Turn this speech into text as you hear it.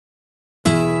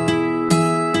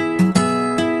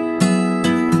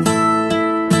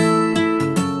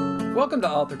Welcome to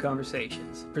Author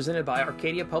Conversations, presented by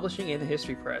Arcadia Publishing and the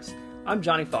History Press. I'm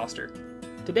Johnny Foster.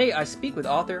 Today I speak with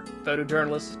author,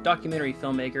 photojournalist, documentary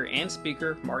filmmaker, and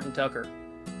speaker Martin Tucker.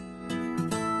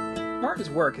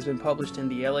 Martin's work has been published in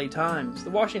the LA Times,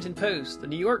 the Washington Post, the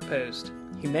New York Post,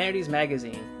 Humanities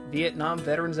Magazine, Vietnam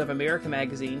Veterans of America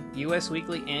Magazine, US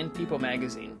Weekly, and People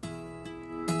Magazine.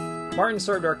 Martin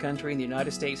served our country in the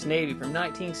United States Navy from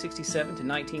 1967 to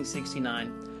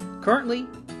 1969. Currently,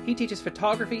 he teaches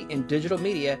photography and digital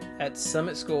media at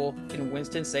Summit School in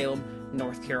Winston-Salem,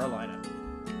 North Carolina.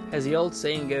 As the old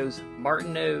saying goes,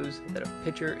 Martin knows that a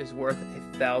picture is worth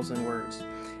 1,000 words.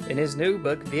 In his new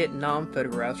book, Vietnam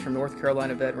Photographs from North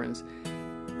Carolina Veterans,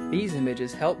 these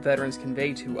images help veterans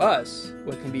convey to us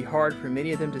what can be hard for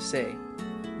many of them to say.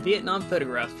 Vietnam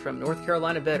Photographs from North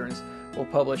Carolina Veterans will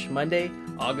publish Monday,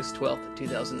 August 12th,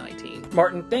 2019.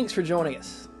 Martin, thanks for joining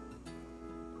us.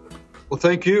 Well,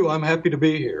 thank you. I'm happy to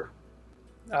be here.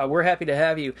 We're happy to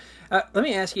have you. Let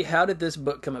me ask you, how did this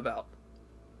book come about?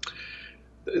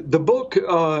 The book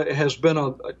has been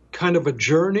a kind of a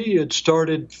journey. It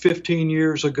started 15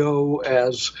 years ago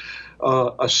as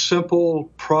a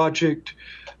simple project.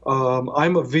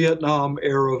 I'm a Vietnam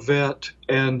era vet,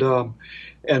 and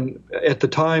at the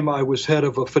time I was head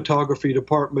of a photography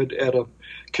department at a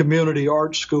community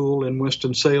art school in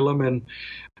Winston-Salem, and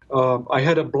I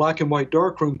had a black and white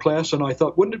darkroom class, and I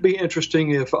thought, wouldn't it be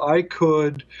interesting if I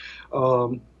could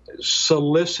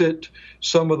solicit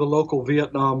some of the local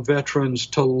Vietnam veterans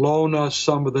to loan us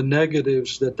some of the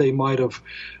negatives that they might have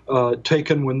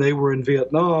taken when they were in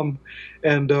Vietnam,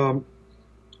 and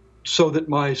so that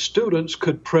my students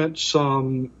could print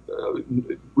some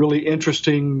really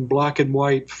interesting black and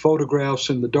white photographs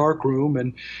in the darkroom,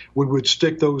 and we would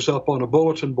stick those up on a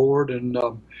bulletin board,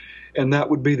 and that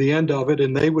would be the end of it,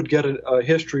 and they would get a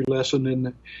history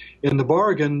lesson in the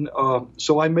bargain.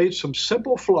 So I made some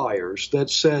simple flyers that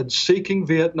said "Seeking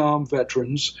Vietnam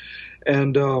Veterans,"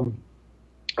 and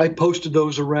I posted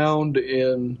those around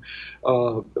in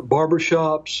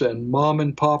barbershops and mom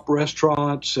and pop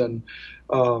restaurants, and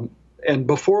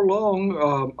before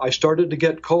long, I started to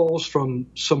get calls from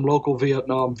some local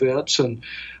Vietnam vets, and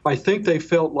I think they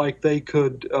felt like they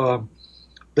could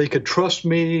trust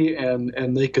me,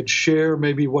 and they could share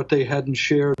maybe what they hadn't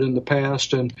shared in the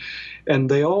past, and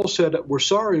they all said, "We're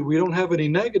sorry, we don't have any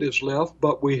negatives left,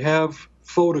 but we have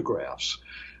photographs."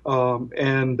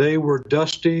 And they were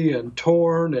dusty and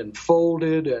torn and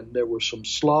folded, and there were some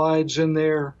slides in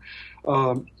there.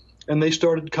 And they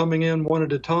started coming in one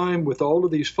at a time with all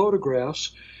of these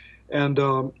photographs,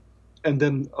 and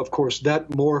then, of course, that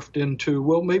morphed into,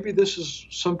 well, maybe this is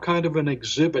some kind of an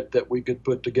exhibit that we could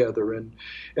put together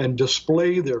and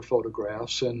display their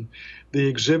photographs. And the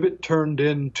exhibit turned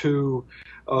into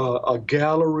a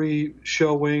gallery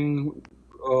showing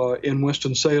in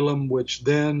Winston-Salem, which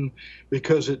then,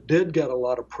 because it did get a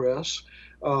lot of press,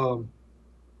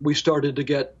 we started to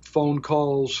get phone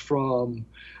calls from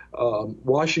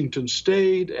Washington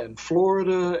State and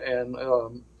Florida,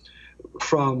 and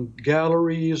from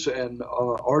galleries and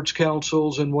arts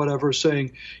councils and whatever,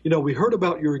 saying, we heard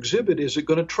about your exhibit. Is it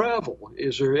going to travel?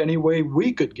 Is there any way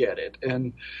we could get it?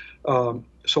 And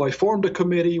so I formed a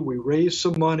committee. We raised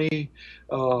some money.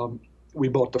 We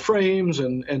bought the frames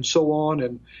and so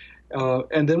on.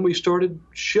 And then we started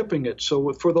shipping it.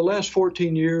 So for the last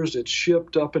 14 years, it's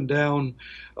shipped up and down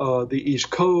the East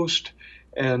Coast.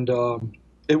 And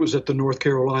it was at the North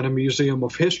Carolina Museum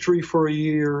of History for a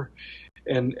year.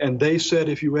 And they said,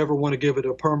 if you ever want to give it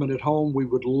a permanent home, we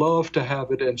would love to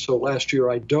have it. And so last year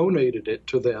I donated it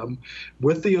to them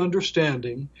with the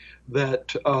understanding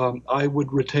that I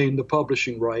would retain the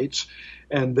publishing rights.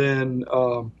 And then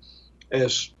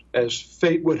as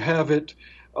fate would have it,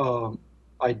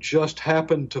 I just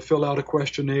happened to fill out a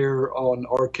questionnaire on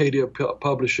Arcadia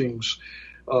Publishing's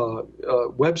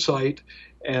website,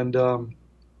 and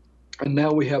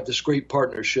now we have this great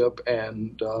partnership,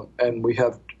 and we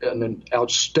have an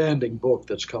outstanding book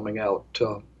that's coming out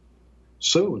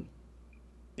soon.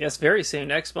 Yes, very soon,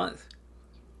 next month.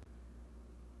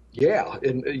 Yeah,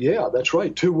 that's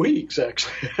right. 2 weeks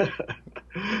actually.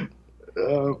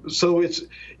 So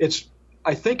it's.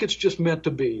 I think it's just meant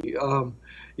to be.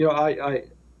 I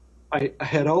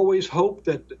had always hoped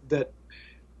that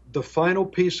the final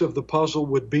piece of the puzzle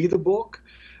would be the book.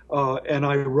 And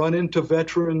I run into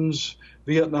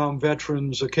Vietnam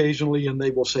veterans occasionally, and they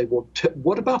will say, well,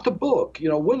 what about the book?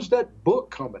 When's that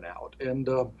book coming out? And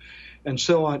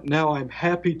so now I'm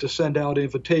happy to send out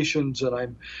invitations,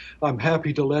 and I'm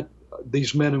happy to let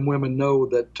these men and women know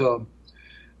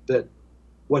that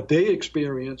what they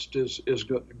experienced is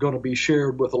going to be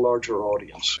shared with a larger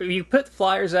audience. You put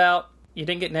flyers out you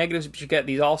didn't get negatives, but you got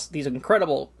these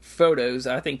incredible photos.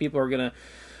 I think people are gonna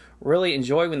really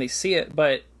enjoy when they see it.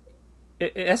 But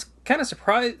it's kind of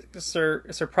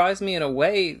surprised me in a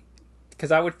way,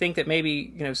 because I would think that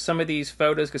maybe, some of these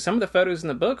photos, because some of the photos in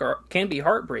the book can be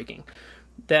heartbreaking.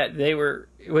 That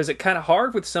was it kind of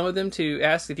hard with some of them to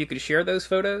ask if you could share those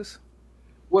photos?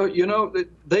 Well,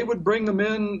 they would bring them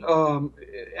in,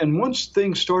 and once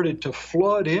things started to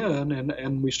flood in,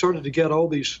 and we started to get all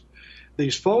these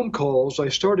phone calls, I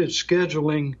started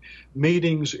scheduling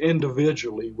meetings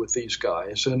individually with these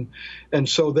guys, and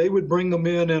so they would bring them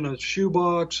in a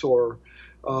shoebox, or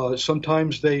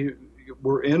sometimes they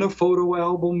were in a photo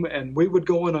album, and we would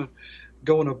go in a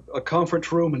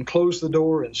conference room and close the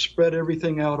door and spread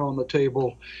everything out on the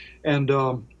table, and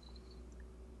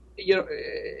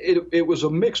it was a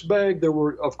mixed bag. There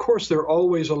are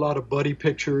always a lot of buddy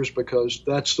pictures, because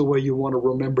that's the way you want to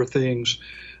remember things.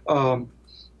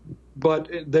 But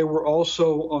there were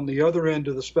also, on the other end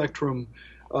of the spectrum,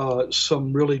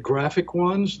 some really graphic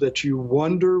ones that you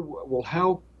wonder, well,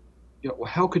 how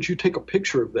could you take a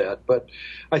picture of that? But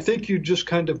I think you just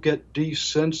kind of get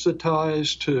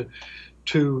desensitized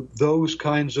to those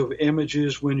kinds of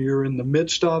images when you're in the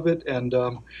midst of it, and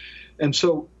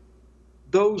so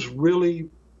those really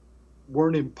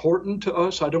weren't important to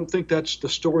us. I don't think that's the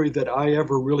story that I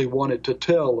ever really wanted to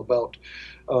tell about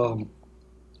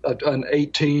an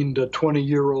 18 to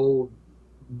 20-year-old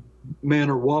man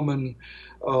or woman,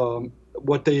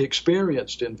 what they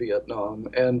experienced in Vietnam.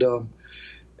 And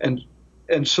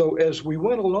so as we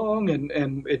went along,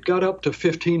 and it got up to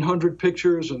 1,500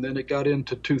 pictures, and then it got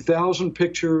into 2,000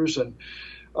 pictures, and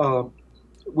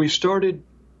we started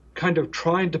kind of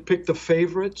trying to pick the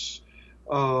favorites.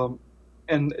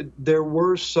 And there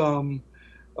were some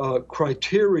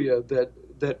criteria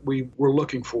that we were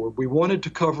looking for. We wanted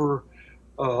to cover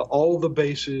all the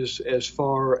bases as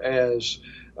far as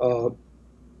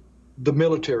the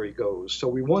military goes. So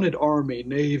we wanted Army,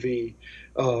 Navy,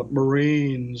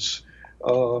 Marines,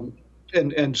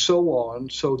 and so on,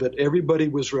 so that everybody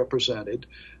was represented.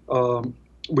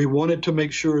 We wanted to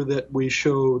make sure that we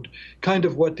showed kind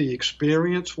of what the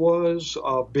experience was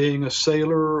of being a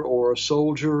sailor or a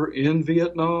soldier in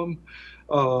Vietnam.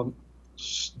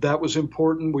 That was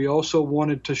important. We also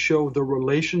wanted to show the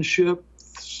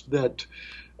relationships that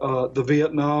the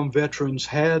Vietnam veterans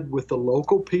had with the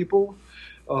local people,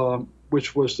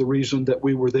 which was the reason that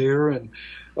we were there. And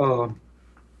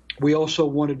we also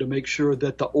wanted to make sure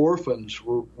that the orphans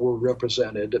were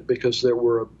represented, because there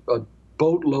were a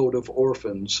boatload of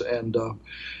orphans, and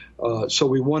so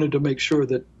we wanted to make sure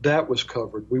that was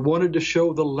covered. We wanted to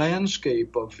show the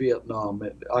landscape of Vietnam.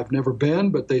 I've never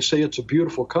been, but they say it's a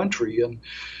beautiful country,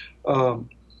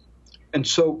 and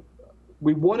so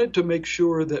we wanted to make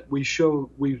sure that we showed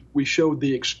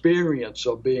the experience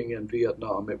of being in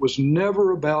Vietnam. It was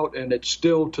never about, and it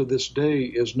still to this day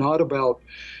is not about,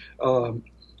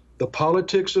 the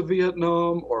politics of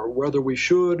Vietnam, or whether we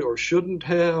should or shouldn't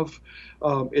have.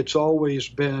 It's always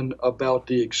been about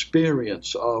the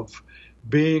experience of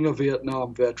being a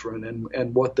Vietnam veteran,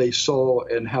 and what they saw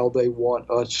and how they want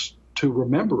us to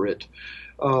remember it.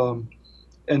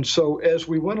 And so as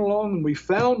we went along and we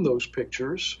found those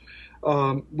pictures,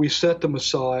 we set them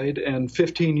aside, and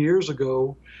 15 years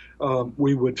ago,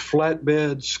 we would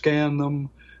flatbed scan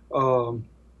them,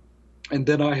 and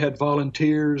then I had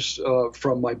volunteers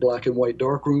from my black and white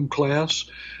darkroom class.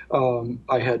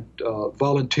 I had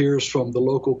volunteers from the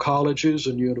local colleges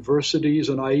and universities,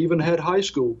 and I even had high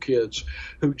school kids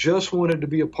who just wanted to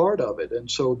be a part of it.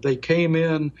 And so they came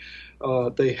in,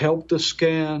 they helped us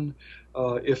scan.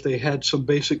 If they had some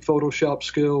basic Photoshop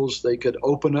skills, they could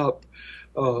open up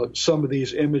some of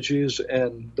these images.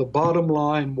 And the bottom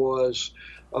line was,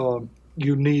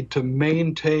 you need to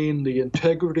maintain the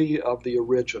integrity of the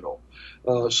original.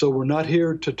 So we're not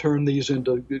here to turn these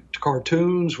into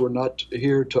cartoons. We're not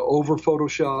here to over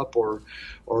Photoshop or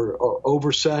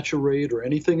oversaturate or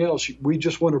anything else. We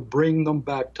just want to bring them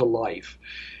back to life.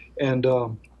 And I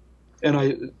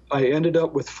ended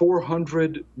up with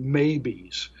 400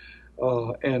 maybes.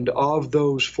 And of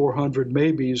those 400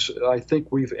 maybes, I think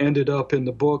we've ended up in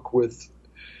the book with,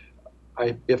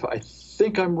 if I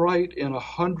think I'm right, in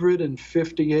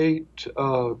 158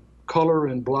 color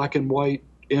and black and white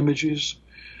images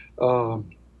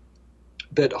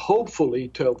that hopefully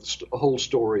tell the whole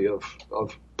story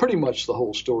of pretty much the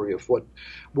whole story of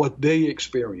what they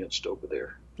experienced over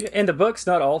there. And the book's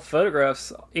not all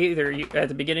photographs either. At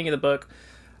the beginning of the book,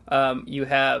 you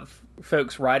have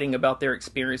folks writing about their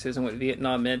experiences and what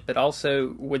Vietnam meant, but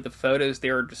also with the photos,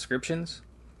 there are descriptions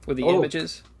with the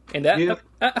images. And that Yeah.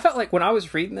 I felt like when I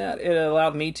was reading that, it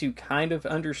allowed me to kind of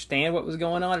understand what was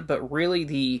going on, but really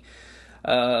the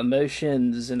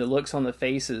emotions and the looks on the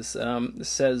faces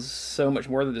says so much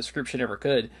more than the description ever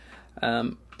could.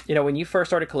 When you first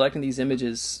started collecting these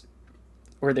images,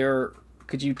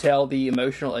 could you tell the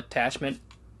emotional attachment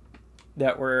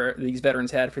these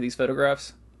veterans had for these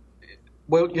photographs?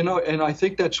 Well, and I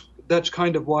think that's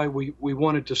kind of why we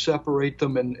wanted to separate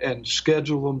them and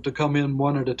schedule them to come in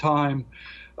one at a time,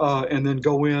 and then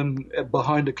go in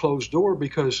behind a closed door,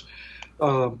 because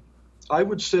I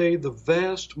would say the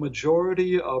vast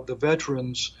majority of the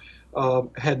veterans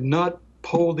had not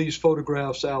pulled these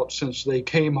photographs out since they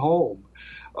came home.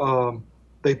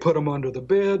 They put them under the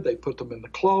bed, they put them in the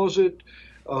closet,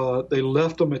 they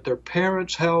left them at their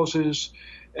parents' houses,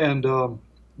 and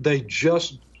they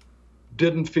just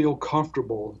didn't feel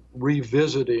comfortable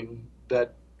revisiting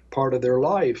that part of their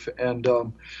life. And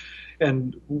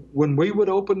when we would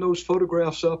open those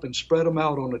photographs up and spread them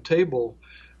out on a table,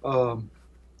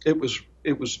 it was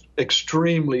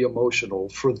extremely emotional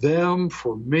for them,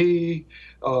 for me,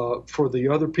 for the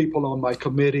other people on my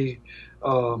committee.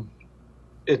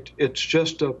 It's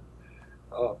just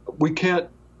we can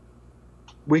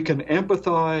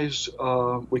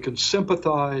empathize, we can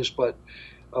sympathize, but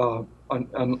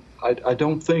and I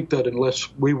don't think that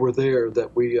unless we were there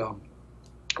that we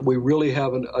really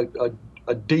have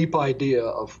a deep idea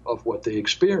of what they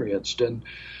experienced. And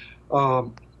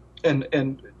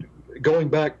going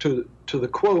back to the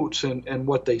quotes and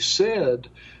what they said,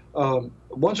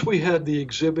 once we had the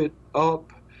exhibit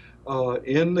up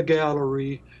in the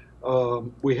gallery,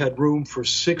 we had room for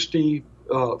 60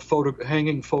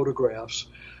 hanging photographs.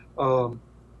 The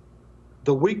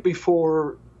week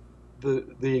before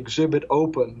the exhibit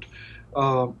opened,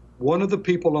 one of the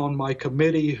people on my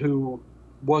committee who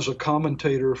was a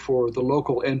commentator for the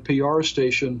local NPR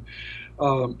station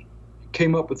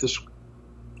came up with this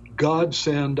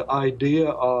godsend idea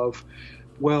of,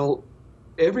 well,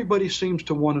 everybody seems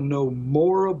to want to know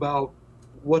more about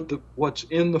what's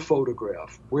in the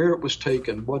photograph, where it was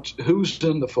taken, who's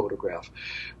in the photograph.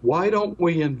 Why don't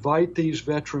we invite these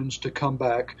veterans to come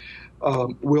back?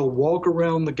 We'll walk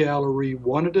around the gallery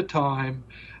one at a time.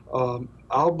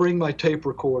 I'll bring my tape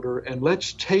recorder and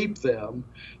let's tape them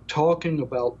talking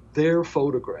about their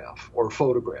photograph or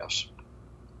photographs.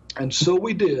 And so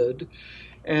we did.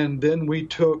 And then we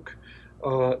took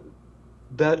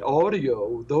that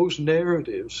audio, those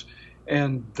narratives,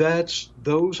 and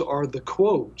those are the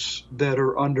quotes that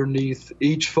are underneath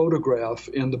each photograph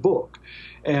in the book.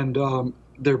 And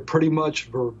they're pretty much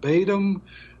verbatim.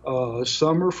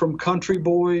 Some are from country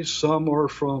boys, some are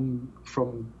from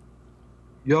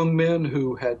young men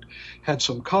who had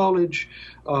some college.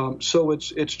 So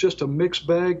it's just a mixed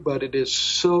bag, but it is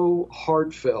so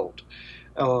heartfelt.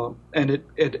 And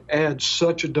it adds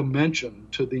such a dimension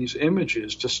to these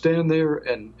images to stand there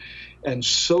and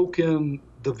soak in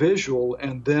the visual,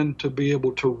 and then to be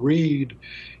able to read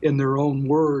in their own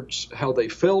words how they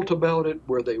felt about it,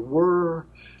 where they were.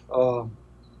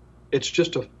 It's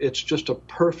just a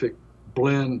perfect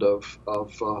blend of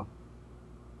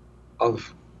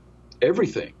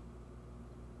everything.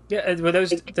 Yeah,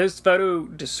 with those photo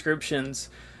descriptions,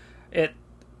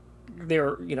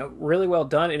 they're really well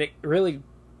done, and it really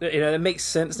it makes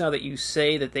sense now that you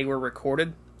say that they were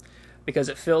recorded, because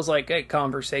it feels like a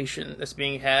conversation that's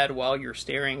being had while you're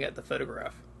staring at the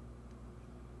photograph.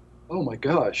 Oh my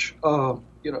gosh,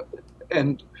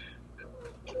 and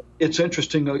it's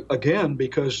interesting again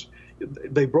because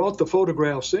they brought the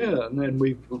photographs in, and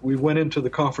we went into the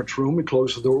conference room, we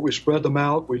closed the door, we spread them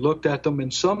out, we looked at them,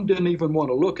 and some didn't even want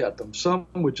to look at them. Some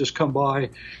would just come by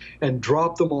and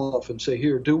drop them off and say,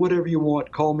 here, do whatever you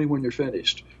want, call me when you're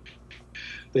finished.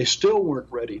 They still weren't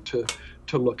ready to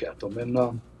look at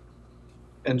them.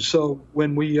 And so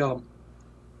when we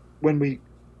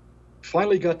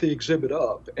finally got the exhibit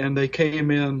up and they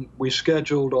came in, we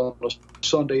scheduled on a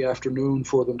Sunday afternoon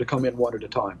for them to come in one at a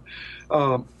time.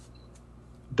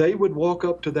 They would walk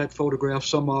up to that photograph,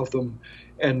 some of them,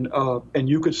 and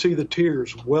you could see the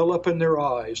tears well up in their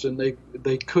eyes, and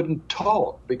they couldn't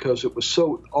talk because it was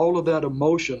so, all of that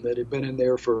emotion that had been in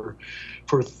there for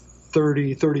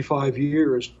 30, 35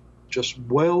 years just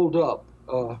welled up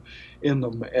in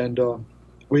them. And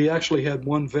we actually had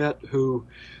one vet who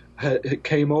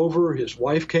came over, his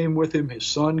wife came with him, his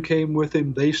son came with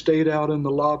him, they stayed out in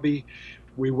the lobby.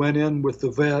 We went in with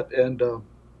the vet, and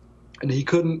he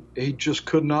just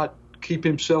could not keep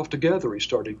himself together. He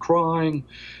started crying.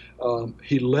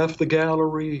 He left the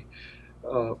gallery,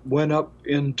 went up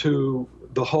into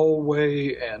the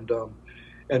hallway, and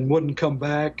wouldn't come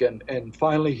back. And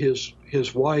finally,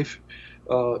 his wife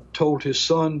told his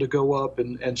son to go up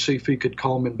and see if he could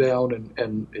calm him down,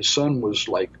 and his son was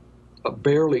like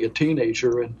barely a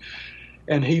teenager,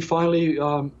 and he finally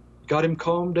got him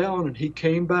calmed down, and he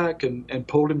came back and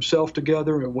pulled himself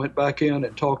together and went back in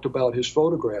and talked about his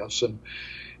photographs,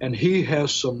 and he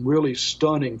has some really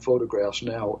stunning photographs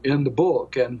now in the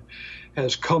book and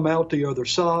has come out the other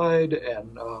side,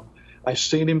 and I've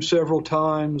seen him several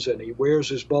times, and he wears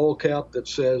his ball cap that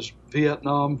says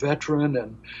Vietnam veteran,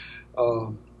 and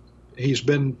he's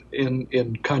been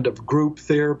in kind of group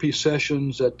therapy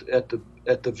sessions at the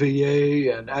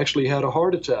VA, and actually had a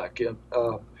heart attack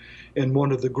in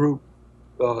one of the group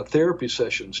therapy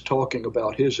sessions, talking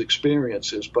about his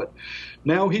experiences. But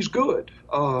now he's good.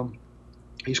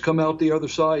 He's come out the other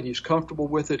side. He's comfortable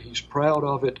with it. He's proud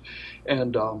of it,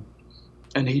 and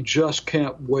he just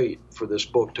can't wait for this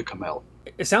book to come out.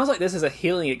 It sounds like this is a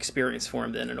healing experience for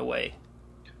him, then, in a way.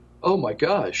 Oh my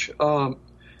gosh,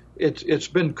 it's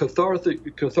been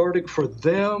cathartic for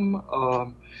them,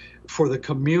 for the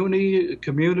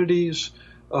communities,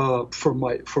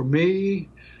 for me.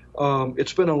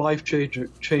 It's been a life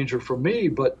changer for me.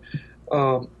 But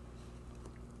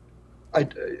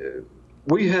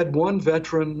we had one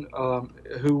veteran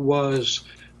who was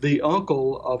the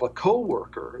uncle of a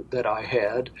coworker that I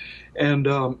had, and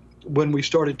when we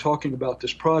started talking about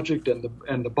this project, and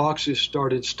the boxes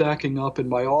started stacking up in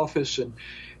my office,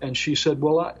 and she said,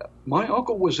 well, my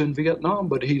uncle was in Vietnam,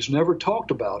 but he's never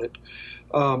talked about it.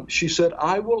 She said,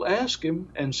 I will ask him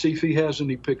and see if he has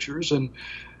any pictures, and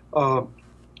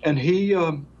he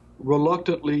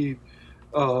reluctantly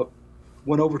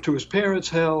went over to his parents'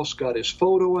 house, got his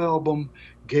photo album,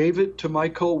 gave it to my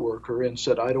coworker, and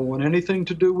said, I don't want anything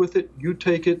to do with it. You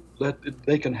take it.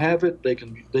 They can have it. They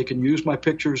can use my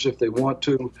pictures if they want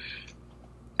to.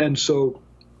 And so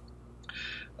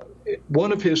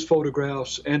one of his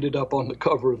photographs ended up on the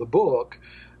cover of the book,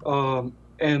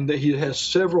 and he has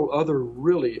several other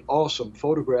really awesome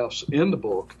photographs in the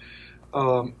book.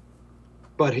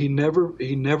 But he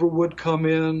never would come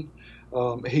in.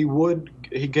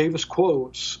 He gave us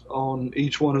quotes on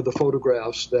each one of the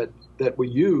photographs that we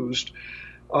used,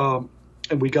 and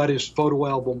we got his photo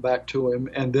album back to him.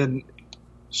 And then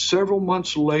several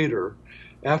months later,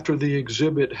 after the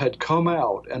exhibit had come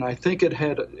out, and I think it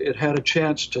had a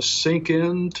chance to sink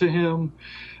into him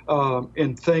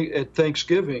at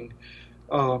Thanksgiving,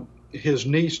 his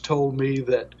niece told me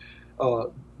that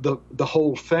the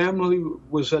whole family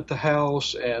was at the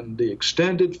house, and the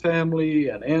extended family,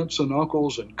 and aunts and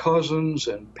uncles and cousins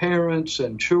and parents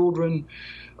and children.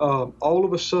 All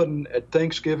of a sudden at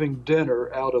Thanksgiving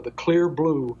dinner, out of the clear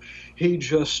blue, he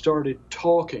just started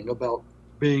talking about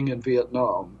being in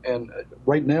Vietnam. And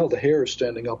right now the hair is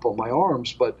standing up on my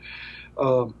arms, but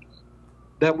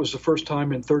that was the first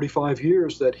time in 35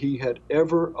 years that he had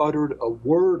ever uttered a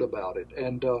word about it.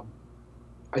 And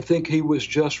I think he was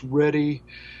just ready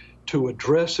to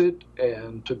address it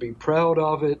and to be proud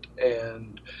of it,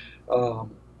 and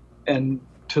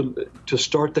to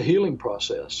start the healing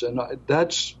process. And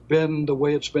that's been the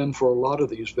way it's been for a lot of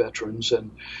these veterans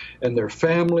and their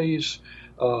families.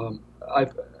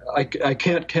 I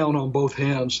can't count on both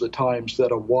hands the times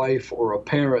that a wife or a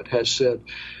parent has said,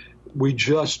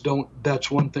 that's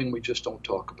one thing we just don't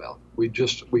talk about.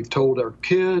 We've told our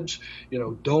kids,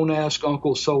 don't ask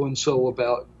Uncle so-and-so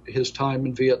about his time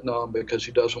in Vietnam because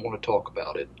he doesn't want to talk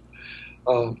about it.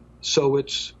 So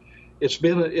it's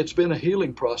been a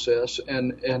healing process,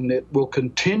 and it will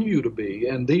continue to be.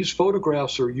 And these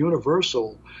photographs are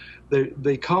universal.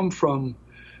 They come from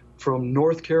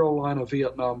North Carolina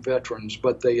Vietnam veterans,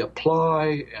 but they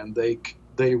apply and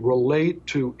they relate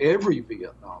to every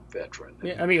Vietnam veteran.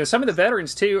 Yeah, I mean, some of the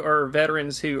veterans too are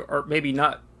veterans who are maybe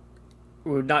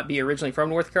would not be originally from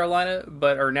North Carolina,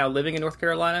 but are now living in North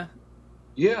Carolina.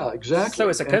 Yeah, exactly. So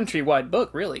it's a countrywide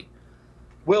book, really.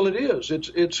 Well, it is.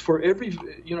 It's for every,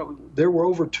 there were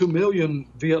over 2 million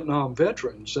Vietnam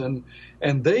veterans, and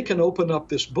they can open up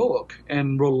this book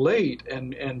and relate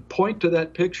and point to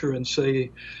that picture and say,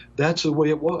 that's the way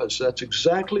it was. That's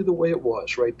exactly the way it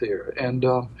was right there. And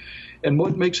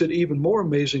what makes it even more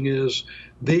amazing is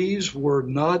these were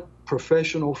not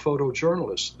professional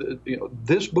photojournalists.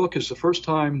 This book is the first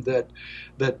time that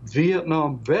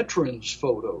Vietnam veterans'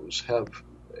 photos have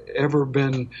ever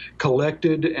been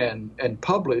collected and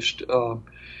published,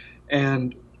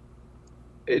 and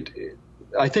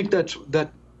I think that's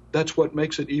what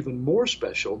makes it even more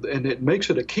special, and it makes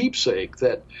it a keepsake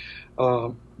that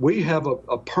we have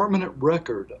a permanent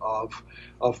record of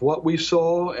what we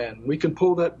saw, and we can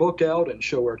pull that book out and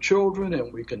show our children,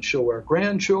 and we can show our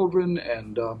grandchildren,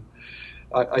 and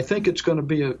I think it's going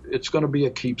to be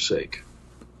a keepsake.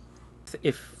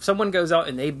 if someone goes out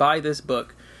and they buy this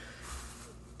book,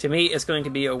 to me, it's going to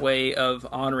be a way of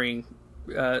honoring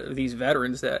these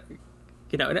veterans that,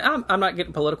 and I'm not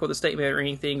getting political with the statement or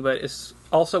anything, but it's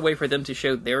also a way for them to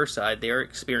show their side, their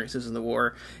experiences in the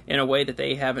war, in a way that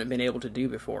they haven't been able to do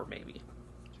before, maybe.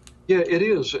 Yeah, it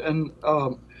is, and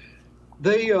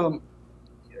they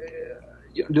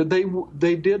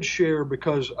did share,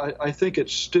 because I think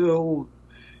it's still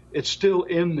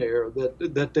in there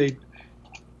that they,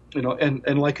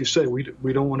 and like you say,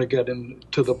 we don't want to get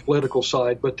into the political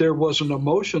side, but there was an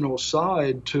emotional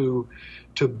side to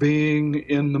being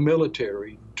in the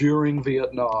military during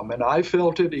Vietnam, and I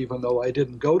felt it even though I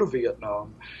didn't go to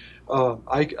Vietnam.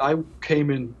 I came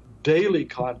in daily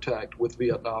contact with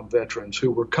Vietnam veterans who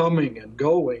were coming and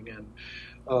going,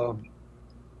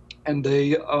 and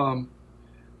they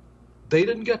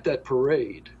didn't get that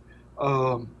parade,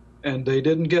 and they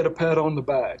didn't get a pat on the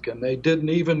back, and they didn't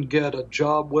even get a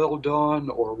job well done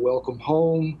or welcome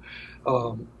home.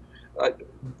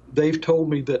 They've told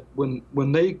me that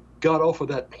when they got off of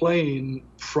that plane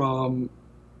from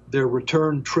their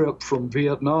return trip from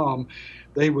Vietnam,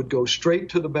 they would go straight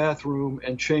to the bathroom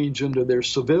and change into their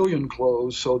civilian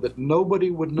clothes so that nobody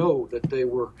would know that they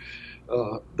were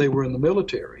in the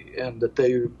military and that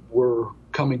they were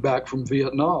coming back from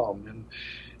Vietnam. And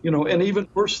even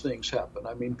worse things happen.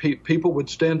 I mean, people would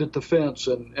stand at the fence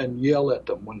and yell at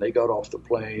them when they got off the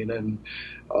plane,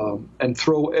 and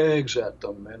throw eggs at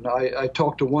them. And I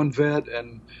talked to one vet,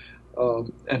 and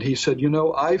he said,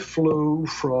 I flew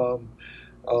from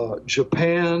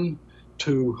Japan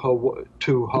to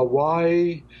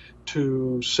Hawaii,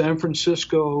 to San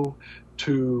Francisco,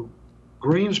 to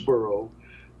Greensboro,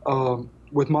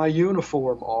 with my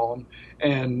uniform on,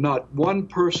 and not one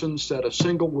person said a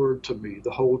single word to me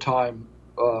the whole time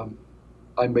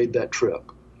I made that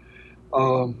trip.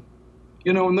 And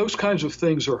those kinds of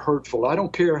things are hurtful. I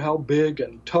don't care how big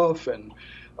and tough and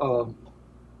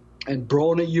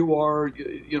brawny you are.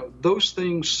 Those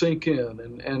things sink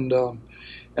in,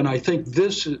 and I think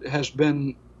this has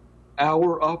been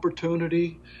our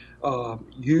opportunity.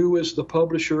 You as the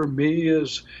publisher, me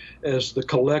as the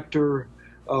collector,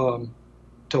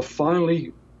 to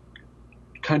finally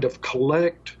kind of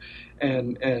collect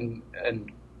and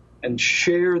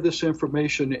share this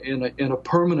information in a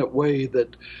permanent way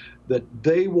that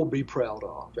they will be proud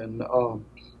of,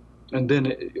 and then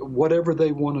whatever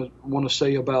they want to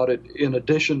say about it in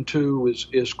addition to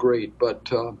is great.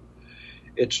 But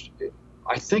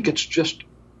I think it's just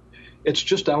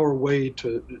our way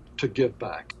to give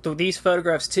back. So these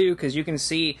photographs too, because you can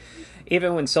see,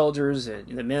 even when soldiers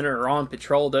and the men are on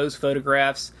patrol, those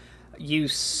photographs, you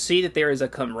see that there is a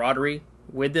camaraderie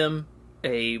with them,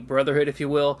 a brotherhood, if you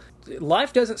will.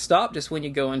 Life doesn't stop just when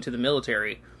you go into the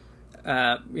military.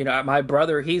 My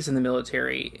brother, he's in the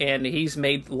military, and he's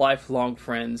made lifelong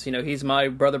friends. He's my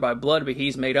brother by blood, but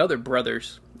he's made other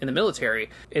brothers in the military.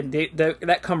 And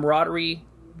that camaraderie,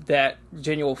 that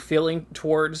genuine feeling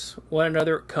towards one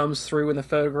another comes through in the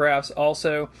photographs.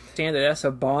 Also, understand that that's a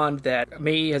bond that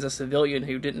me as a civilian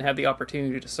who didn't have the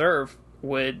opportunity to serve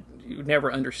would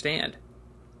never understand.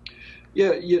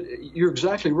 Yeah, you're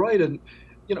exactly right. And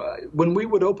when we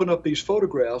would open up these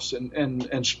photographs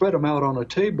and spread them out on a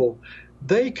table,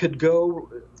 they could go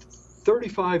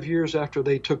 35 years after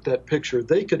they took that picture.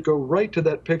 They could go right to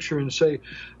that picture and say,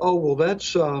 "Oh, well,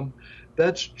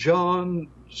 that's John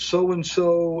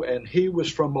so-and-so, and he was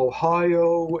from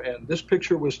Ohio, and this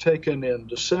picture was taken in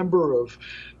December of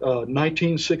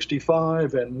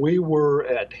 1965, and we were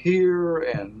at here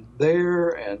and there,"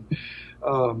 and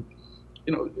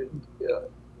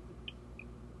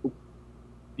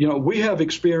we have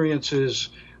experiences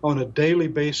on a daily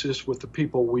basis with the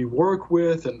people we work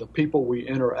with and the people we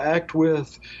interact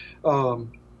with.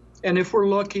 And if we're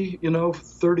lucky,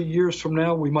 30 years from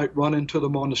now, we might run into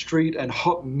them on the street and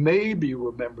maybe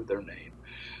remember their name.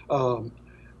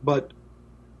 But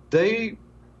they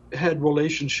had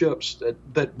relationships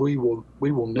that we will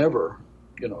never,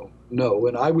 know.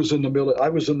 And I was in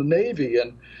the Navy,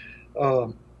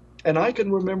 and I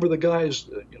can remember the guys,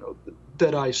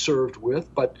 that I served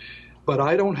with, but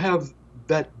I don't have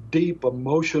that deep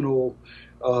emotional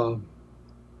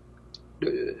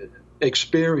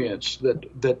experience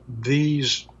that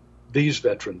these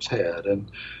veterans had.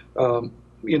 And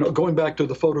going back to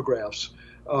the photographs,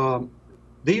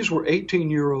 these were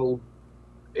 19,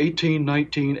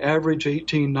 average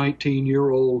 18,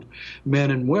 19-year-old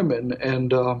men and women,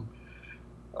 and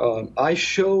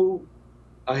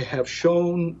I have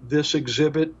shown this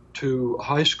exhibit to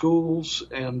high schools,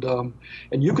 and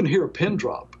you can hear a pin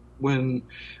drop when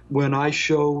I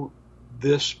show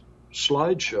this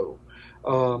slideshow,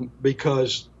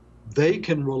 because they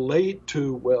can relate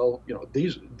to, well,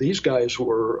 these guys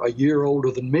were a year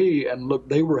older than me, and look,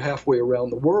 they were halfway around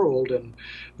the world, and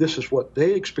this is what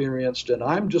they experienced, and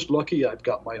I'm just lucky I've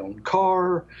got my own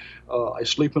car, I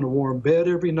sleep in a warm bed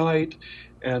every night,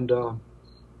 and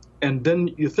then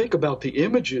you think about the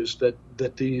images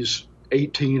that these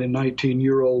 18 and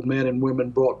 19-year-old men and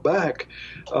women brought back.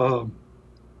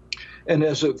 And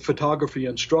as a photography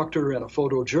instructor and a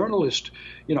photojournalist,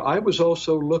 I was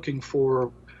also looking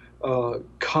for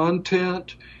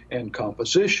content and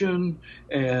composition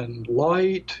and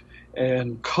light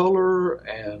and color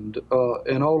and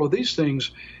all of these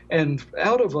things. And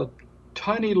out of a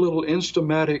tiny little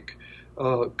Instamatic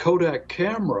Kodak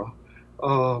camera,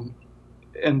 and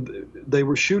they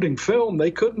were shooting film,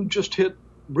 they couldn't just hit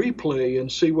replay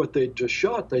and see what they just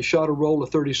shot. They shot a roll of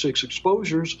 36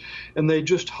 exposures, and they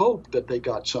just hoped that they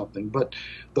got something. But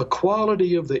the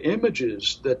quality of the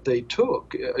images that they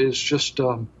took is just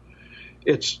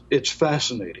it's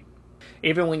fascinating.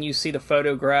 Even when you see the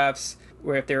photographs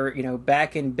where if they're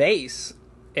back in base,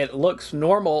 it looks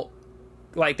normal,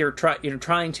 like they're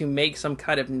trying to make some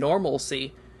kind of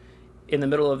normalcy in the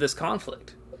middle of this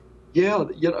conflict. Yeah,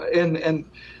 and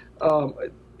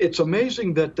it's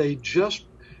amazing that they just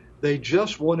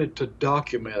wanted to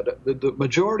document it. The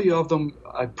majority of them,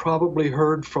 I probably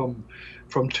heard from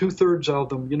 2/3 of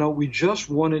them, we just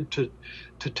wanted to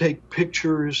take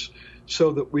pictures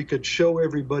so that we could show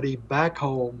everybody back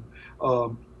home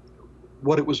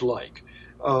what it was like.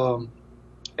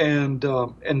 And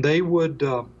they would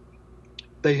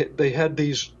they had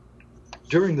these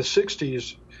during the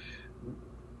 60s.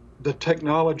 The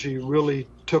technology really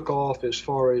took off as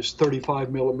far as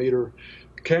 35 millimeter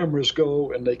cameras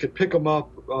go, and they could pick them up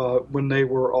when they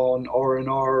were on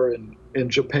R&R in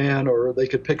Japan, or they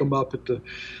could pick them up at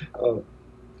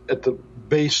the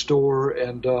base store.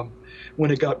 And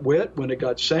when it got wet, when it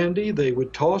got sandy, they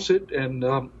would toss it and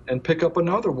pick up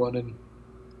another one.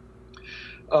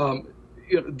 And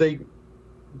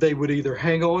they would either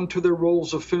hang on to their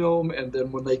rolls of film, and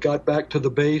then when they got back to the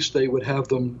base, they would have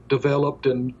them developed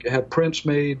and have prints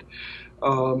made,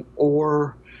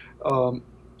 or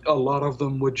a lot of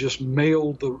them would just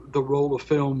mail the roll of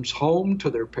films home to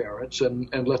their parents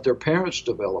and let their parents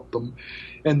develop them.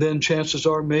 And then chances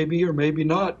are, maybe or maybe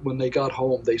not, when they got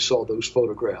home, they saw those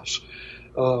photographs.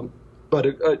 But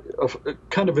a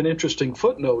kind of an interesting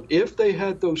footnote, if they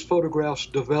had those photographs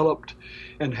developed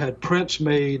and had prints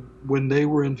made when they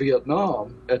were in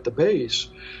Vietnam at the base,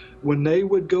 when they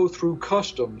would go through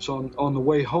customs on the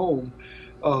way home,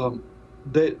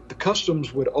 the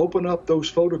customs would open up those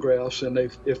photographs, and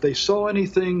if they saw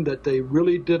anything that they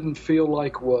really didn't feel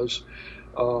like was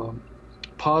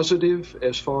positive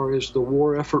as far as the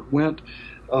war effort went,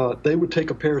 they would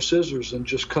take a pair of scissors and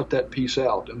just cut that piece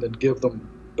out and then give them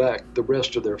back the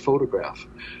rest of their photograph.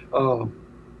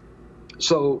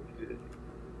 So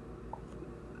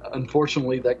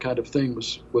unfortunately, that kind of thing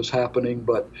was happening,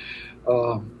 but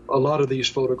a lot of these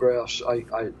photographs,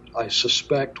 I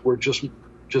suspect, were just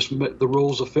the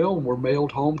rolls of film were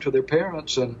mailed home to their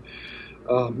parents, and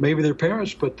maybe their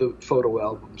parents put the photo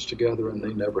albums together and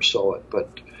they never saw it.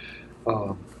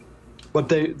 But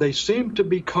they seem to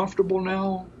be comfortable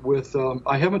now with.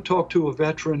 I haven't talked to a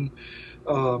veteran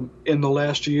in the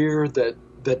last year that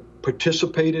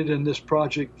participated in this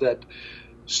project that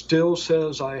still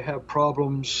says, I have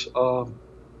problems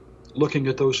looking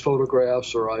at those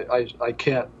photographs, or I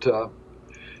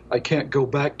can't go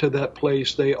back to that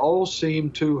place. They all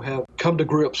seem to have come to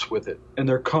grips with it, and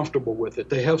they're comfortable with it.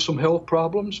 They have some health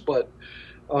problems, but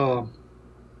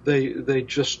they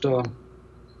just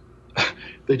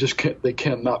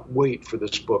cannot wait for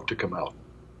this book to come out.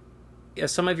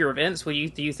 Some of your events, do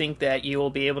you think that you will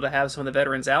be able to have some of the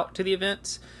veterans out to the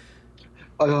events?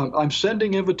 I'm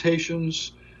sending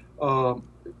invitations,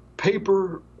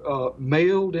 paper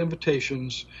mailed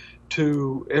invitations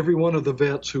to every one of the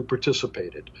vets who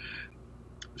participated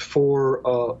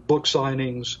for book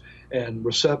signings and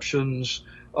receptions.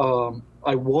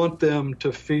 I want them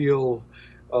to feel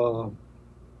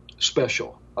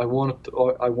special. I want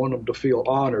them to feel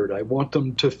honored. I want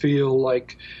them to feel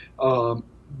like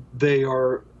they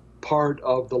are part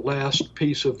of the last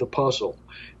piece of the puzzle,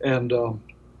 and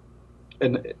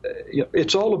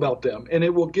it's all about them. And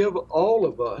it will give all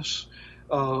of us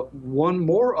one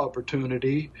more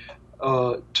opportunity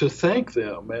to thank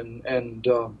them and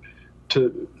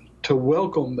to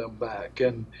welcome them back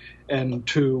and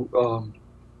to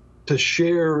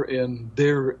share in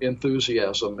their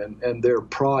enthusiasm and their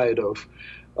pride of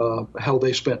how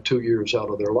they spent 2 years out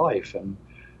of their life. And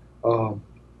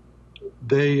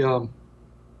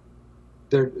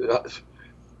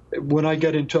when I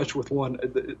get in touch with one,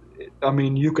 I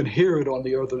mean, you can hear it on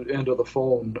the other end of the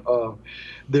phone,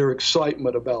 their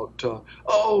excitement about,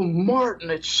 oh,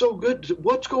 Martin, it's so good.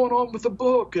 What's going on with the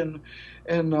book? And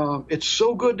it's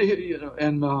so good to hear,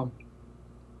 and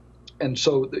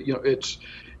so,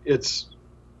 it's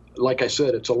like I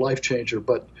said, it's a life changer,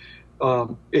 but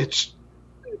it's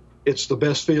the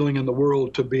best feeling in the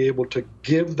world to be able to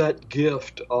give that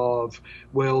gift of,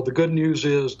 well, the good news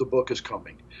is the book is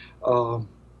coming.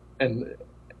 And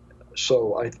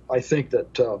so I think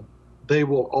that they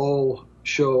will all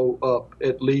show up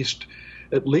at least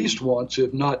once,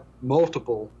 if not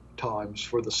multiple times,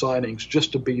 for the signings,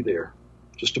 just to be there,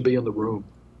 just to be in the room.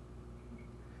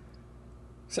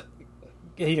 So,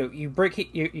 you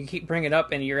keep bringing it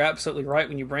up, and you're absolutely right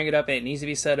when you bring it up, and it needs to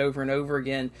be said over and over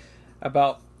again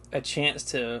about a chance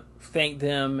to thank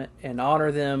them and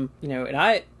honor them. And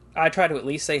I try to at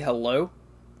least say hello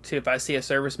to, if I see a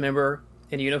service member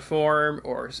in uniform,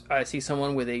 or I see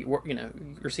someone with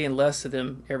you're seeing less of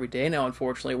them every day now,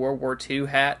 unfortunately, World War II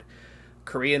hat,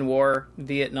 Korean War,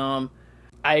 Vietnam.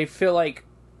 I feel like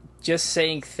just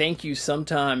saying thank you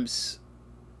sometimes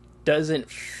doesn't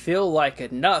feel like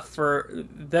enough for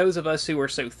those of us who are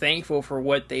so thankful for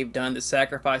what they've done, the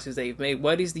sacrifices they've made.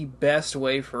 What is the best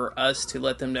way for us to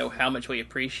let them know how much we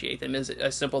appreciate them? Is it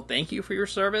a simple thank you for your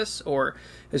service, or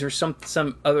is there some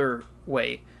other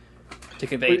way to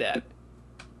convey that?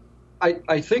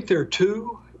 I think there are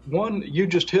two. One, you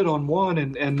just hit on one,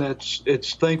 and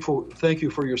it's thank you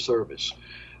for your service.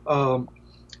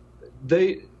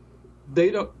 They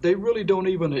really don't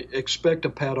even expect a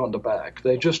pat on the back.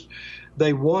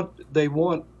 They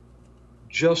want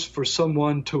just for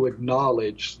someone to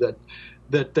acknowledge that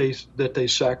they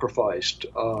sacrificed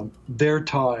their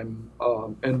time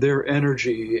and their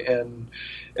energy and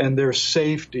their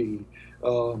safety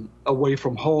away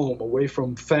from home, away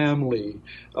from family,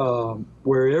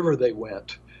 wherever they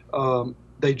went.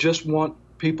 They just want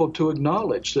people to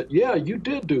acknowledge that, yeah, you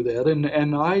did do that,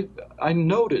 and I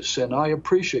notice and I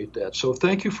appreciate that. So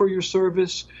thank you for your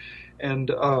service,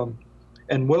 and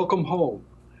welcome home.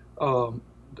 A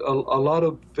lot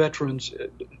of veterans,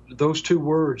 those two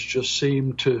words just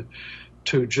seem to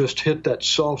just hit that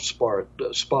soft spot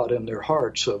in their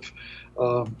hearts of,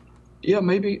 yeah,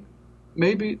 maybe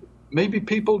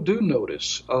people do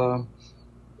notice,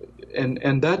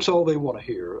 and that's all they want to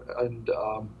hear.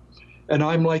 And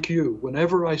I'm like you.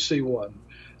 Whenever I see one,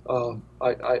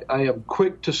 I am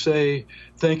quick to say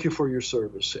thank you for your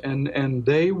service, and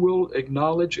they will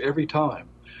acknowledge every time.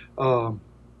 I'm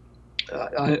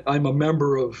a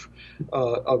member of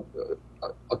a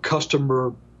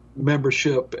customer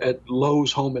membership at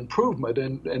Lowe's Home Improvement,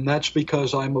 and that's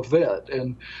because I'm a vet,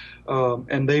 and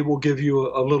they will give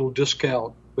you a little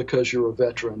discount because you're a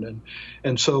veteran.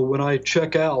 And so when I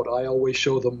check out, I always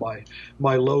show them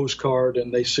my Lowe's card,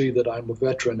 and they see that I'm a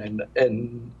veteran.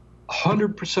 And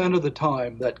 100% of the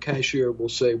time, that cashier will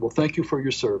say, well, thank you for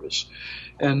your service.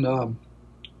 And,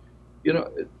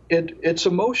 it's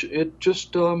emotion. It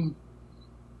just,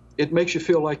 it makes you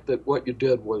feel like that what you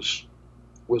did was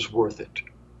worth it.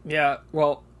 Yeah.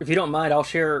 Well, if you don't mind, I'll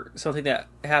share something that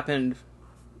happened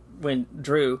when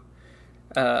Drew,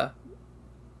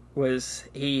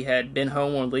 he had been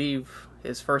home on leave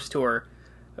his first tour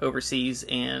overseas,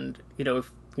 and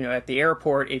at the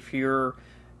airport, if you're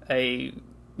a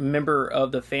member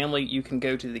of the family, you can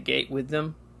go to the gate with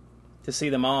them to see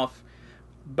them off.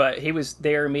 But he was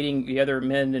there meeting the other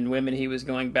men and women he was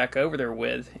going back over there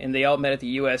with, and they all met at the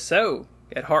USO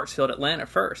at Hartsfield, Atlanta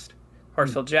first,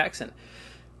 Hartsfield Jackson,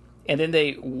 and then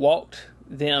they walked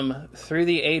them through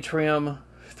the atrium.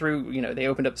 They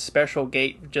opened up a special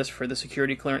gate just for the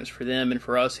security clearance for them and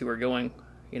for us who were going,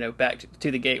 back to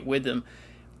the gate with them.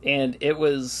 And it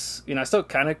was, I still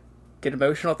kind of get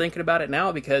emotional thinking about it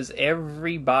now, because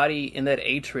everybody in that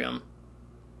atrium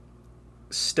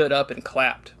stood up and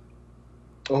clapped.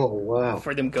 Oh, wow.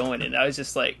 For them going. And I was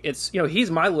just like, he's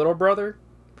my little brother,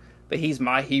 but he's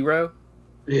my hero.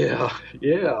 Yeah,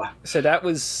 yeah. So that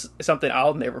was something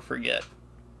I'll never forget.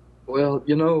 Well,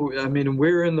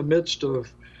 we're in the midst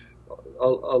of a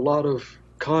lot of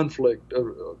conflict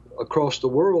across the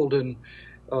world, and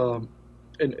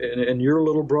your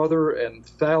little brother and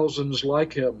thousands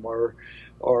like him are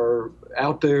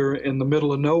out there in the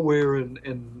middle of nowhere,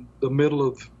 in the middle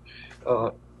of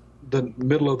the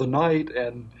night,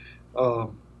 and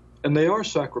they are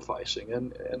sacrificing.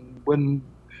 And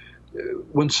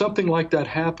when something like that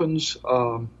happens,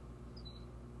 I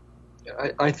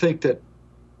think that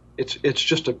it's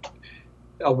just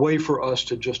a way for us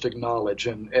to just acknowledge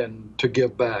and to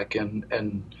give back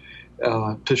and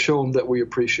to show them that we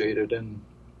appreciate it. And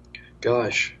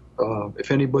gosh,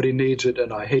 if anybody needs it,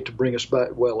 and I hate to bring us back,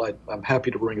 well, I'm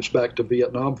happy to bring us back to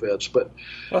Vietnam vets, but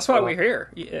that's why we're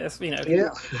here. Yes,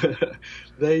 yeah,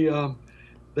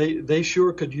 they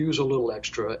sure could use a little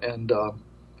extra, and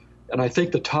I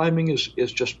think the timing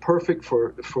is just perfect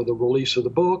for the release of the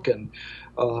book, and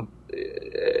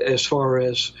as far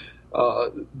as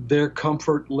their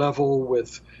comfort level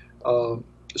with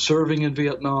serving in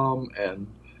Vietnam, and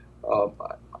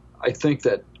I think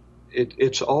that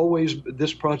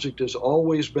this project has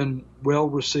always been well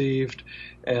received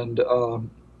and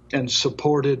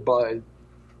supported by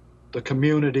the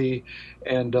community,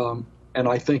 and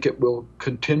I think it will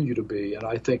continue to be. And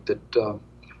I think that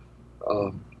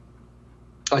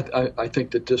I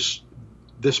think that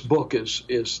this book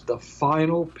is the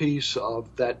final piece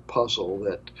of that puzzle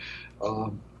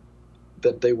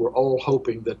that they were all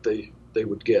hoping that they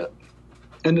would get.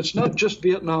 And it's not just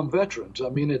Vietnam veterans. I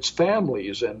mean, it's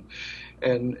families and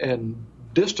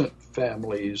distant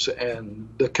families and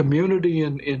the community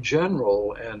in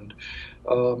general, and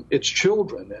its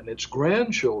children and its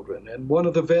grandchildren. And one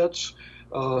of the vets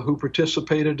who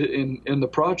participated in the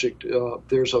project,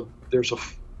 there's a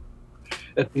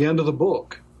at the end of the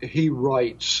book, he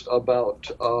writes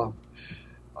about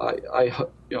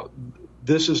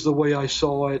this is the way I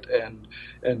saw it,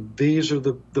 and these are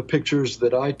the pictures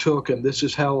that I took, and this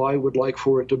is how I would like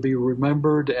for it to be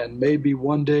remembered, and maybe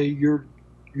one day your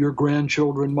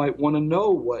grandchildren might want to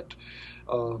know what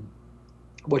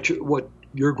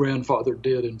your grandfather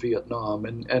did in Vietnam,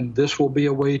 and this will be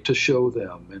a way to show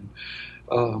them.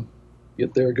 And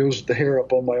there goes the hair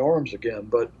up on my arms again,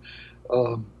 but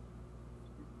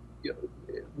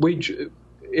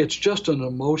it's just an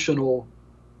emotional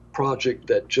project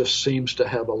that just seems to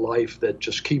have a life that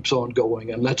just keeps on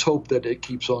going, and let's hope that it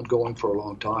keeps on going for a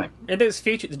long time. And those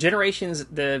the generations,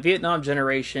 the Vietnam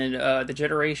generation, the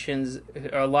generations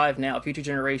are alive now, future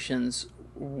generations,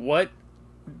 what's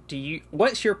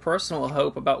your personal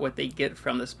hope about what they get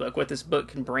from this book, what this book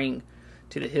can bring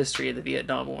to the history of the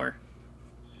Vietnam War?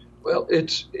 Well,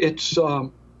 it's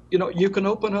you can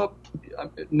open up,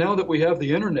 now that we have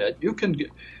the internet, you can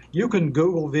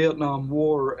Google Vietnam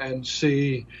War and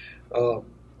see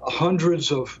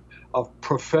hundreds of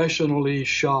professionally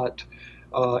shot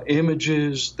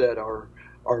images that are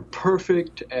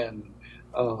perfect and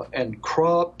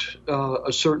cropped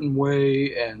a certain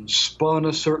way and spun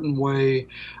a certain way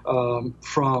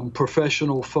from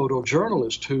professional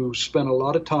photojournalists who spent a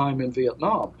lot of time in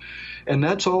Vietnam, and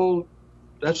that's all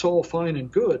fine and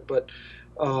good, but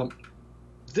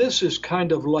this is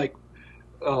kind of like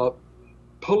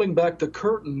pulling back the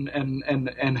curtain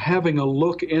and having a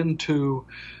look into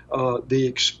the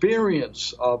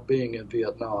experience of being in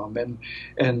Vietnam,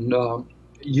 and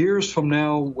years from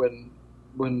now, when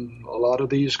a lot of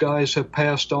these guys have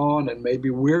passed on and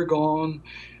maybe we're gone,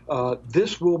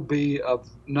 this will be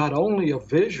not only a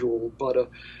visual but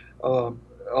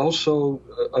also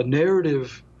a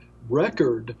narrative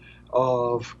record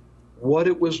of what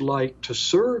it was like to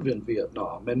serve in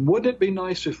Vietnam. And wouldn't it be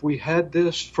nice if we had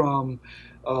this from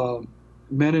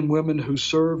men and women who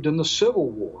served in the Civil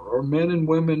War, or men and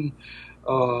women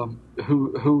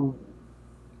who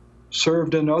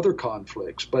served in other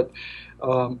conflicts? But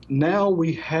now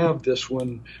we have this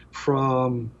one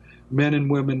from men and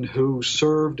women who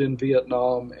served in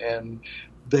Vietnam, and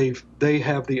they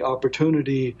have the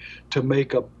opportunity to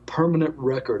make a permanent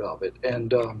record of it.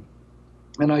 And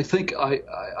I think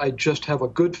I just have a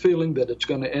good feeling that it's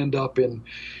going to end up in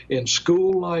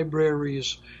school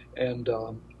libraries and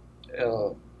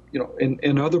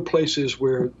in other places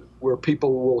where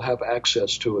people will have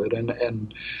access to it.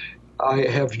 And I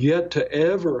have yet to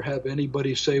ever have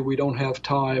anybody say we don't have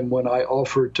time when I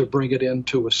offered to bring it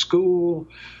into a school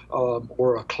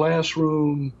or a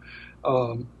classroom.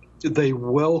 They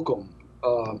welcome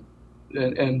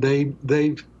and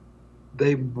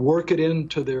they work it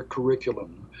into their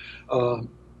curriculum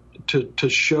to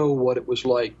show what it was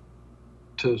like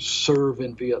to serve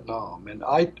in Vietnam. And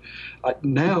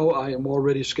now I am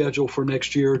already scheduled for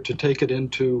next year to take it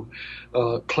into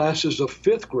classes of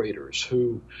fifth graders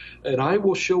and I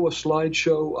will show a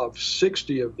slideshow of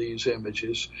 60 of these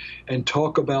images and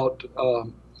talk about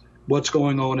what's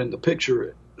going on in the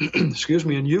picture. Excuse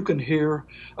me, and you can hear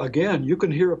a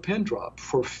pin drop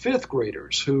for fifth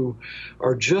graders who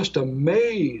are just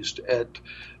amazed at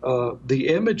the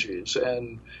images,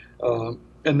 and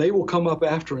they will come up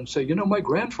after and say, my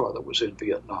grandfather was in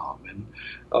Vietnam,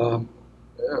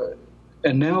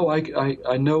 and now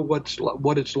I know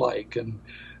what it's like, and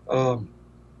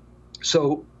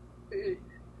so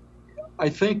I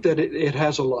think that it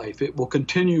has a life. It will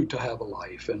continue to have a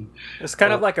life, and it's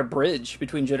kind of like a bridge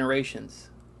between generations.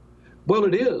 Well,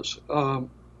 it is,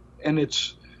 and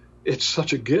it's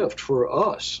such a gift for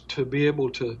us to be able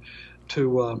to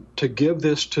give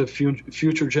this to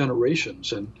future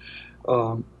generations. And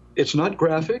it's not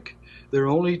graphic. There are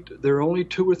only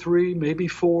 2 or 3, maybe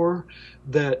 4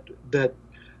 that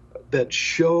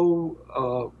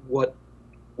show what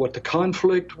the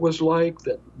conflict was like,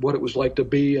 what it was like to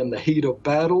be in the heat of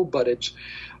battle. But it's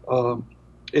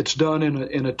done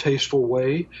in a tasteful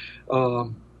way,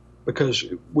 because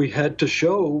we had to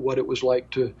show what it was like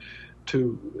to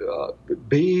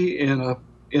be in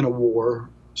a war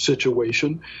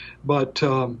situation. But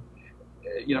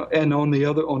and on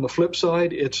the flip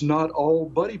side, it's not all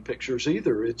buddy pictures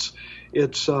either. It's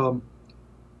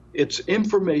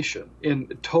information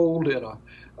told in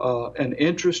an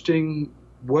interesting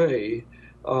way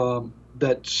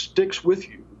that sticks with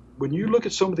you. When you look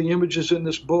at some of the images in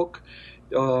this book,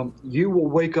 you will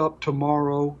wake up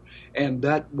tomorrow and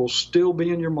that will still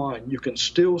be in your mind. You can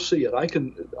still see it. I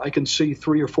can see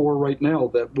 3 or 4 right now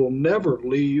that will never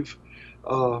leave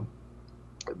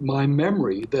my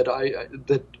memory, that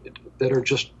are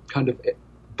just kind of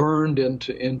burned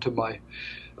into my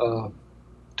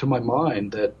to my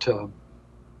mind, that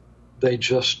they're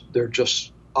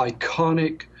just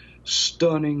iconic,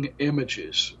 stunning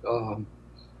images. And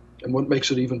what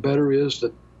makes it even better is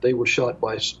that they were shot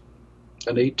by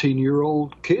an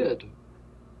 18-year-old kid.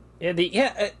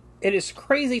 It is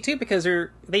crazy too, because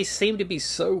they seem to be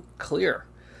so clear.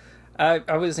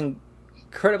 I was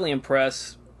incredibly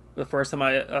impressed the first time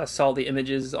I saw the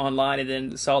images online, and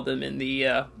then saw them in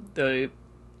the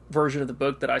version of the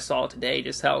book that I saw today,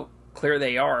 just how clear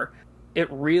they are. It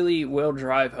really will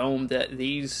drive home that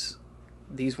these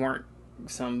weren't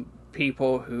some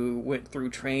people who went through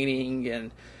training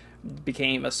and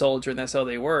became a soldier and that's all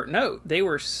they were. No, they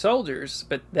were soldiers,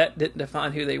 but that didn't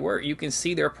define who they were. You can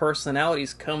see their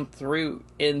personalities come through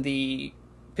in the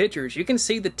pictures. You can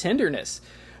see the tenderness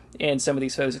in some of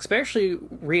these photos, especially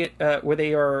where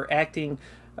they are acting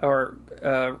or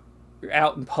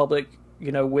out in public,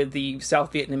 with the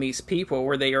South Vietnamese people,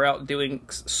 where they are out doing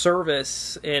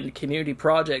service and community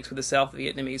projects with the South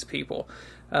Vietnamese people.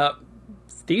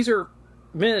 These are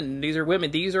men, these are women,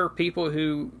 these are people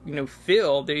who,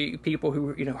 feel, the people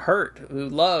who, hurt, who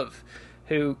love,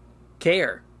 who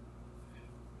care.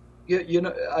 Yeah,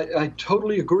 I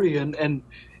totally agree. And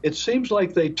it seems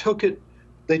like they took it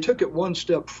one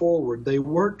step forward. They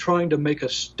weren't trying to make a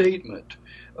statement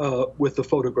with the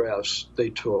photographs they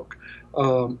took.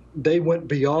 They went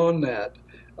beyond that.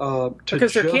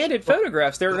 Because they're candid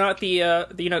photographs. They're not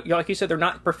like you said, they're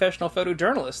not professional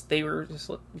photojournalists. They were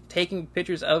just taking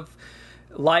pictures of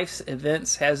life's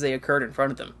events as they occurred in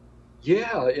front of them.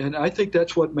 Yeah, and I think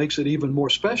that's what makes it even more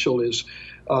special is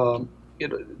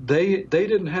they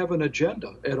didn't have an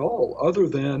agenda at all, other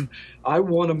than I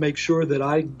want to make sure that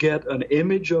I get an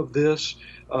image of this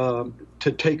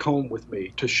to take home with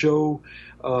me, to show,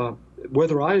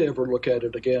 whether I ever look at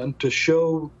it again, to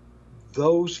show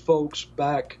those folks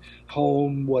back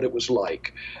home what it was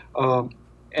like.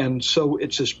 And so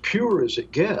it's as pure as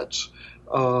it gets.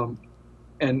 And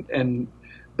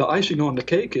the icing on the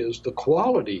cake is the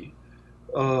quality,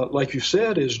 like you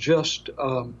said, is just,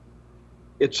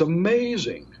 it's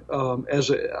amazing.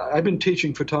 I've been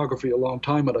teaching photography a long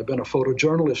time, and I've been a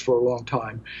photojournalist for a long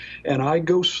time. And I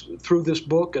go through this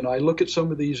book and I look at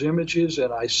some of these images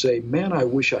and I say, man, I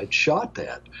wish I'd shot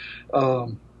that.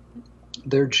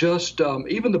 They're just,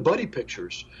 even the buddy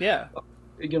pictures. Yeah.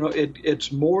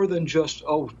 It's more than just,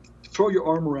 throw your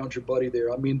arm around your buddy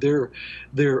there. I mean, there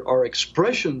are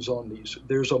expressions on these.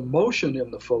 There's emotion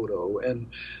in the photo, and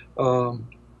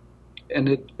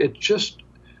it just,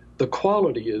 the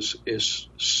quality is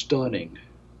stunning.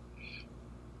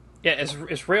 Yeah,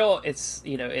 it's real. It's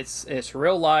it's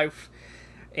real life,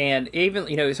 and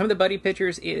even some of the buddy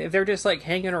pictures, they're just like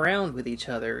hanging around with each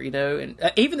other, and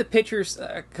even the pictures.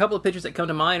 A couple of pictures that come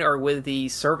to mind are with the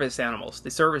service animals,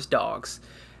 the service dogs.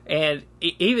 And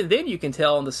even then you can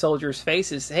tell on the soldiers'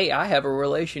 faces, hey, I have a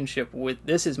relationship with,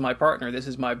 this is my partner, this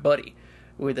is my buddy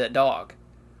with that dog.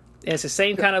 And it's the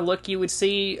same kind of look you would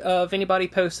see of anybody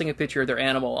posting a picture of their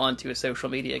animal onto a social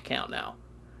media account now.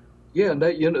 Yeah, and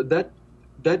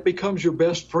that becomes your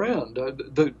best friend.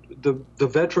 The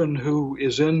veteran who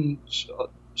is in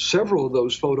several of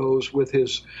those photos with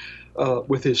his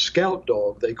scout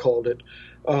dog, they called it,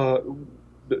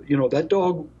 that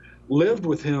dog lived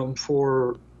with him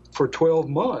for for 12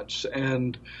 months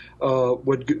and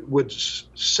would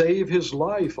save his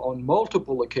life on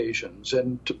multiple occasions,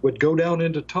 and would go down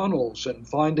into tunnels and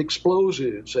find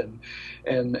explosives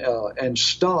and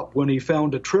stop when he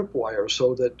found a tripwire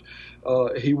so that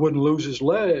he wouldn't lose his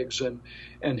legs.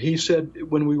 And he said,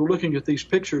 when we were looking at these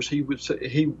pictures, he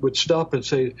would stop and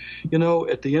say, you know,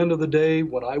 at the end of the day,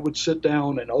 when I would sit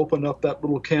down and open up that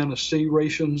little can of C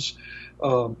rations,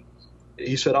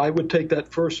 he said, I would take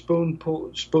that first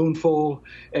spoonful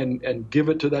and give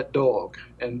it to that dog,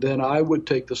 and then I would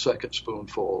take the second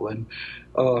spoonful.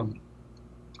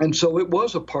 And so it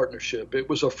was a partnership. It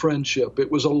was a friendship. It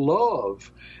was a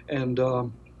love.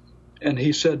 And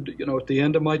he said, you know, at the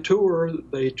end of my tour,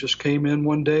 they just came in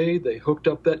one day, they hooked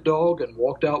up that dog and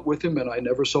walked out with him, and I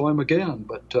never saw him again.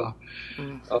 But,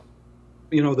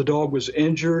 you know, the dog was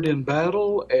injured in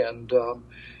battle and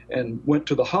went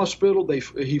to the hospital.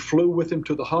 He flew with him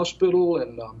to the hospital,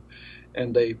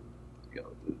 and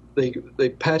they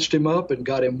patched him up and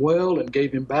got him well and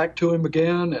gave him back to him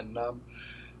again. And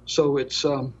so it's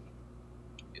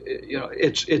you know,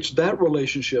 it's that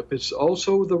relationship. It's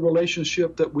also the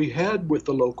relationship that we had with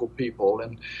the local people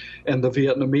and the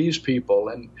Vietnamese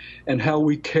people, and how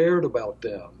we cared about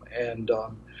them, and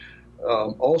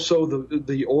also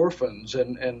the orphans,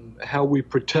 and how we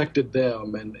protected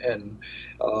them and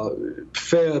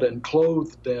fed and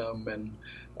clothed them,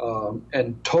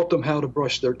 and taught them how to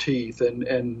brush their teeth,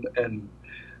 and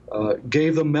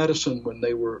gave them medicine when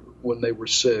they were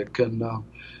sick. And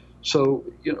so,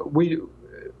 you know,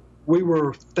 we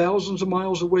were thousands of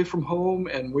miles away from home,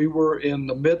 and we were in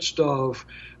the midst of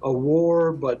a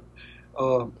war, but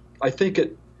I think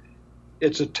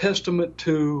it's a testament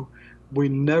to they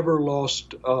never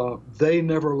lost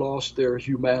their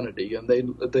humanity, and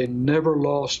they never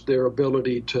lost their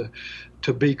ability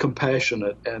to be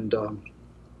compassionate, and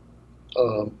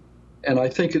I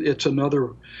think it's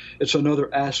another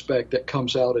aspect that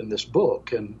comes out in this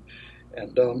book, and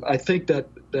I think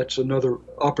that's another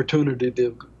opportunity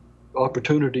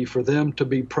for them to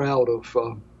be proud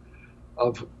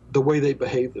of the way they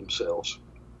behave themselves.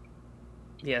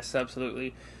 Yes,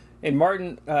 absolutely. And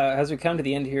Martin, as we come to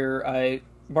the end here,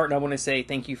 Martin, I want to say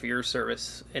thank you for your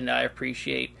service, and I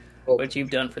appreciate what you've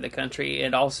done for the country,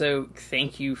 and also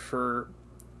thank you for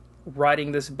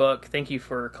writing this book. Thank you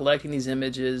for collecting these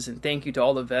images, and thank you to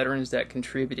all the veterans that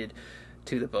contributed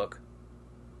to the book.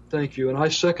 Thank you, and I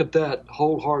second that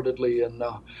wholeheartedly. And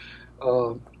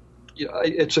you know,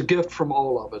 it's a gift from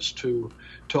all of us to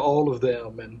all of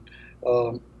them, and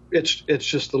it's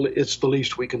just the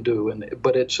least we can do,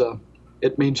 but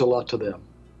it means a lot to them.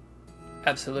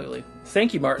 Absolutely.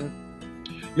 Thank you, Martin.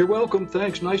 You're welcome.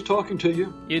 Thanks. Nice talking to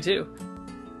you. You too.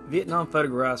 Vietnam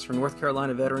photographs from North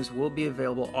Carolina veterans will be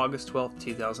available August 12,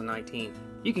 2019.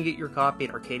 You can get your copy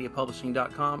at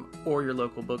arcadiapublishing.com or your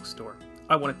local bookstore.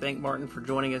 I want to thank Martin for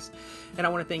joining us, and I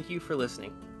want to thank you for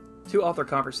listening. Two Author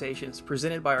Conversations,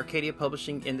 presented by Arcadia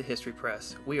Publishing and the History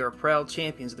Press. We are proud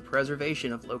champions of the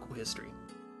preservation of local history.